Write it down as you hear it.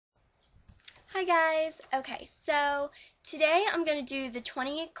Hi guys. Okay, so today I'm going to do the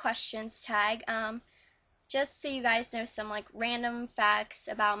 28 questions tag, just so you guys know some like random facts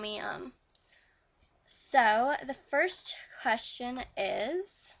about me. So the first question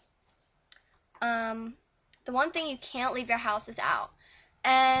is, the one thing you can't leave your house without,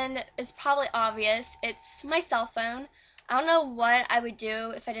 and it's probably obvious, it's my cell phone. I don't know what I would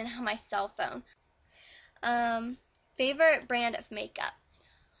do if I didn't have my cell phone. Favorite brand of makeup.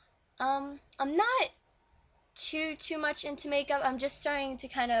 I'm not too much into makeup. I'm just starting to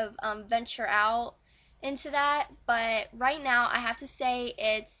kind of venture out into that, but right now I have to say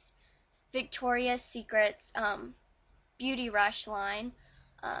it's Victoria's Secret's Beauty Rush line.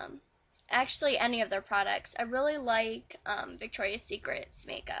 Actually, any of their products. I really like Victoria's Secret's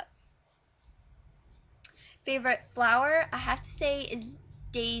makeup. Favorite flower, I have to say, is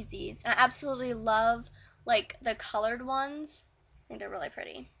daisies. I absolutely love like the colored ones. I think they're really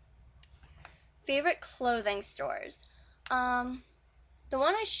pretty. Favorite clothing stores. The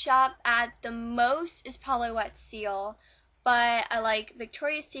one I shop at the most is probably Wet Seal, but I like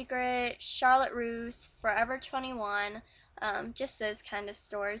Victoria's Secret, Charlotte Russe, Forever 21, just those kind of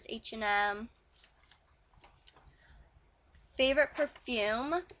stores, H&M. Favorite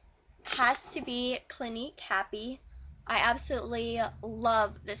perfume has to be Clinique Happy. I absolutely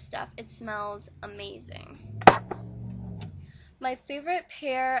love this stuff. It smells amazing. My favorite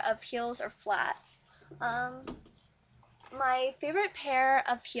pair of heels or flats. My favorite pair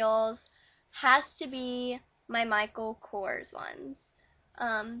of heels has to be my Michael Kors ones.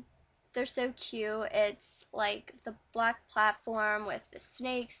 They're so cute. It's like the black platform with the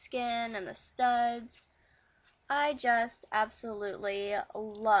snake skin and the studs. I just absolutely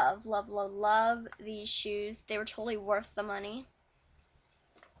love these shoes. They were totally worth the money.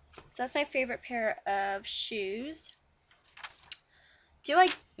 So that's my favorite pair of shoes. Do I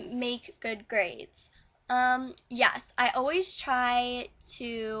make good grades? Yes, I always try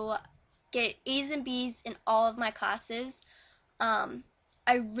to get A's and B's in all of my classes. I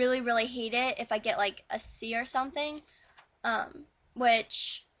really hate it if I get like a C or something,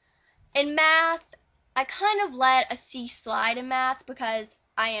 which in math, I kind of let a C slide in math because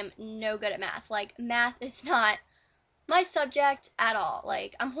I am no good at math. Like, math is not my subject at all.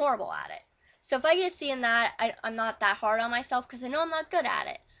 Like, I'm horrible at it. So if I get a C in that, I'm not that hard on myself because I know I'm not good at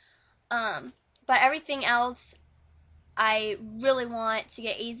it. But everything else, I really want to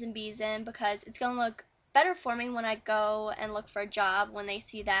get A's and B's in because it's going to look better for me when I go and look for a job when they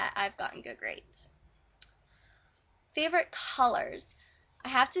see that I've gotten good grades. Favorite colors. I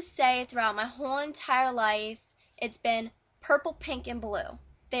have to say throughout my whole entire life, it's been purple, pink, and blue.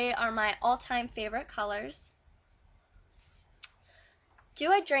 They are my all-time favorite colors. Do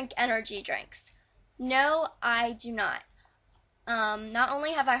I drink energy drinks? No, I do not. Not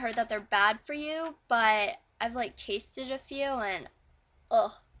only have I heard that they're bad for you, but I've like tasted a few and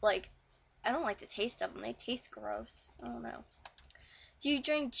like I don't like the taste of them. They taste gross. I don't know. Do you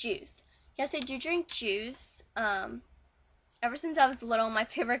drink juice? Yes, I do drink juice. Ever since I was little, my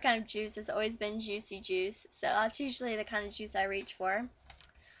favorite kind of juice has always been juicy juice, so that's usually the kind of juice I reach for.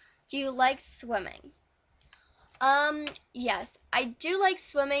 Do you like swimming? Yes, I do like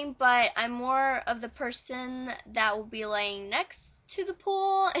swimming, but I'm more of the person that will be laying next to the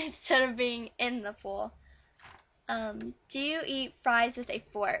pool instead of being in the pool. Do you eat fries with a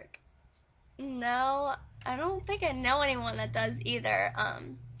fork? No, I don't think I know anyone that does either.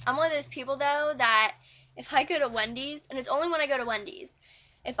 I'm one of those people, though, that if I go to Wendy's, and it's only when I go to Wendy's,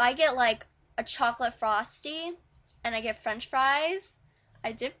 if I get like a chocolate Frosty and I get French fries,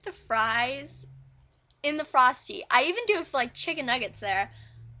 I dip the fries in the Frosty. I even do it for like chicken nuggets there.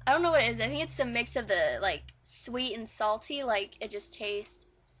 I don't know what it is. I think it's the mix of the like sweet and salty. Like, it just tastes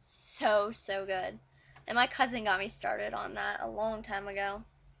so good. And my cousin got me started on that a long time ago.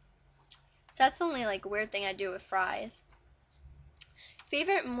 So that's the only like weird thing I do with fries.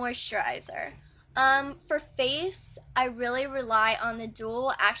 Favorite moisturizer. For face, I really rely on the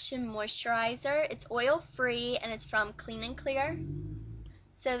Dual Action Moisturizer. It's oil-free and it's from Clean and Clear.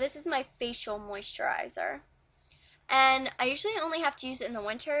 So this is my facial moisturizer. And I usually only have to use it in the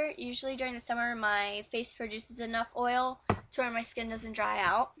winter. Usually during the summer, my face produces enough oil to where my skin doesn't dry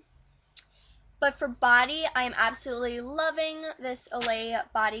out. But for body, I am absolutely loving this Olay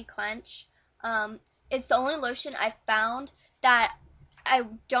Body Quench. It's the only lotion I've found that I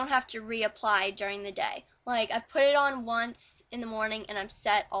don't have to reapply during the day. Like, I put it on once in the morning and I'm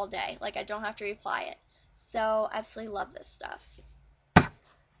set all day. Like, I don't have to reapply it. So, I absolutely love this stuff.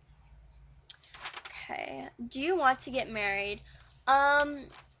 Okay, do you want to get married?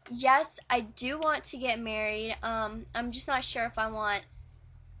 Yes, I do want to get married. I'm just not sure if I want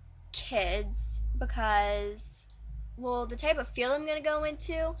kids because, well, the type of field I'm going to go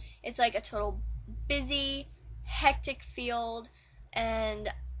into, it's like a total busy, hectic field, and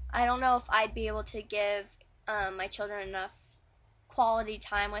I don't know if I'd be able to give my children enough quality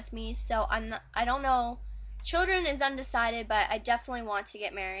time with me, so I don't know. Children is undecided, but I definitely want to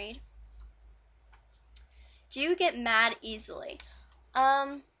get married. Do you get mad easily?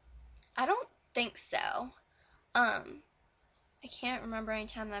 I don't think so. I can't remember any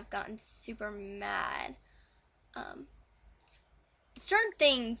time that I've gotten super mad. Certain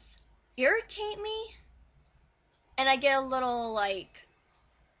things irritate me, and I get a little, like,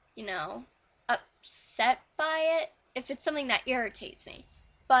 upset by it if it's something that irritates me.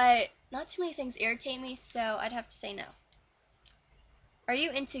 But not too many things irritate me, so I'd have to say no. Are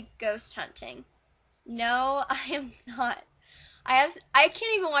you into ghost hunting? No, I am not. I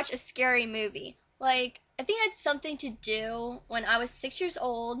can't even watch a scary movie. Like, I think I had something to do when I was 6 years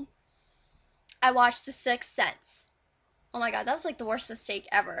old. I watched The Sixth Sense. Oh my god, that was like the worst mistake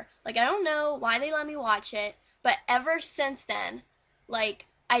ever. Like, I don't know why they let me watch it, but ever since then, like,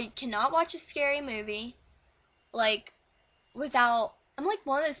 I cannot watch a scary movie, like, without, I'm like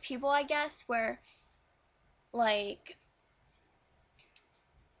one of those people, I guess, where, like,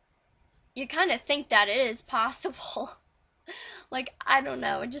 you kind of think that it is possible. Like, I don't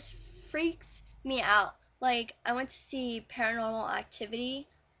know, it just freaks me out. Like, I went to see Paranormal Activity,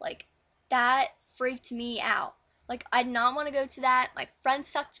 like, that freaked me out. Like, I did not want to go to that. My friend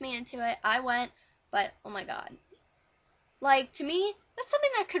sucked me into it. I went, but oh my god. Like, to me, that's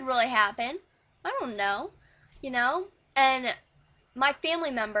something that could really happen. I don't know, And my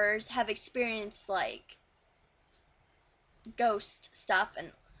family members have experienced, like, ghost stuff, and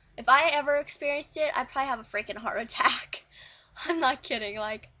if I ever experienced it, I'd probably have a freaking heart attack. I'm not kidding.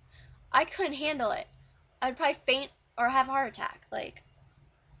 Like, I couldn't handle it. I'd probably faint or have a heart attack. Like,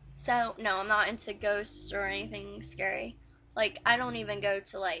 so, no, I'm not into ghosts or anything scary. Like, I don't even go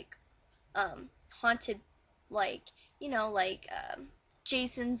to, like, haunted, like,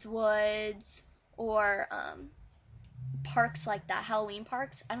 Jason's Woods or, parks like that, Halloween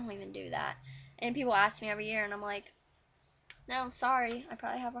parks. I don't even do that. And people ask me every year, and I'm like, no, sorry, I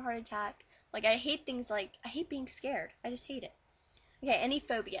probably have a heart attack. Like, I hate being scared. I just hate it. Okay, any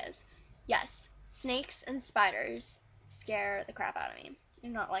phobias? Yes, snakes and spiders scare the crap out of me. I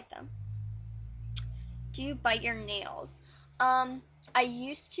do not like them. Do you bite your nails? I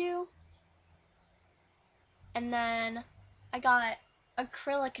used to, and then I got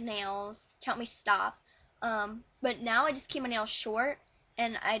acrylic nails to help me stop. But now I just keep my nails short,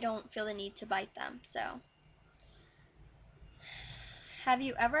 and I don't feel the need to bite them, so. Have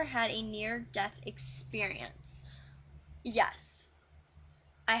you ever had a near-death experience? Yes,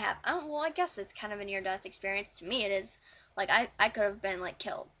 I have. Well, I guess it's kind of a near-death experience. To me, it is. Like, I could have been, like,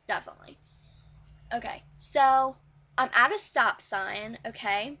 killed. Definitely. Okay, so I'm at a stop sign,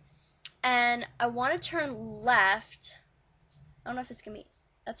 okay? And I want to turn left. I don't know if it's going to be,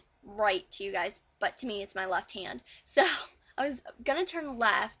 that's right to you guys, but to me, it's my left hand. So I was going to turn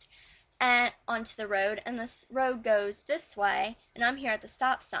left and onto the road, and this road goes this way, and I'm here at the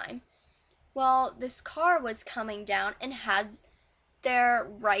stop sign. Well, this car was coming down and had their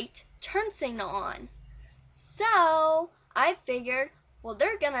right turn signal on. So I figured, well,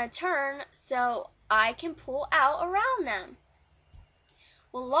 they're gonna turn, so I can pull out around them.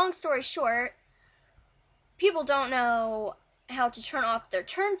 Well, long story short, people don't know how to turn off their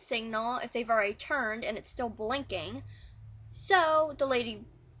turn signal if they've already turned and it's still blinking. So the lady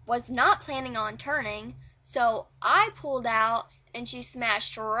was not planning on turning, so I pulled out and she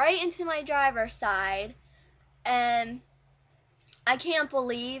smashed right into my driver's side, and I can't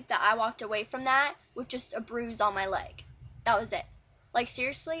believe that I walked away from that with just a bruise on my leg. That was it. Like,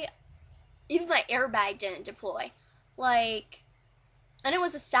 seriously, even my airbag didn't deploy. Like, and it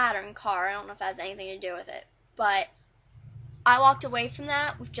was a Saturn car. I don't know if that has anything to do with it, but I walked away from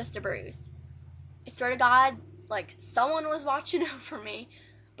that with just a bruise. I swear to God, like, someone was watching over me,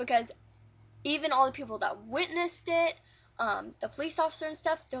 because even all the people that witnessed it, the police officer and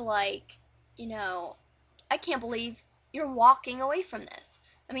stuff, they're like, I can't believe you're walking away from this.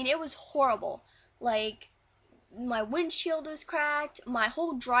 I mean, it was horrible. Like, my windshield was cracked, my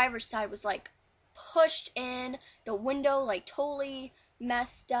whole driver's side was, like, pushed in, the window, like, totally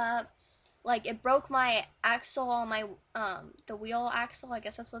messed up. Like, it broke my axle on my, the wheel axle, I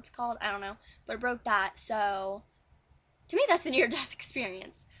guess that's what it's called, I don't know, but it broke that, so, to me, that's a near-death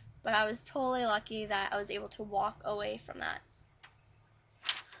experience, but I was totally lucky that I was able to walk away from that.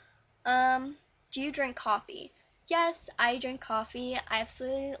 Do you drink coffee? Yes, I drink coffee. I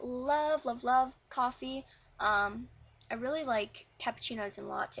absolutely love, love, love coffee. I I really like cappuccinos and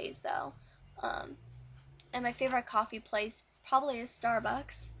lattes though. And my favorite coffee place probably is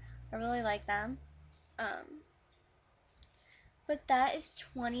Starbucks. I really like them. But that is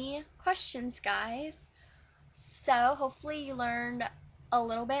 20 questions, guys. So hopefully you learned a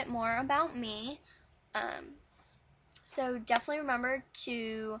little bit more about me. So definitely remember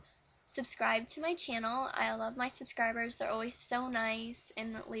to subscribe to my channel. I love my subscribers. They're always so nice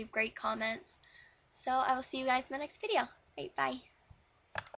and leave great comments. So I will see you guys in my next video. Right, bye.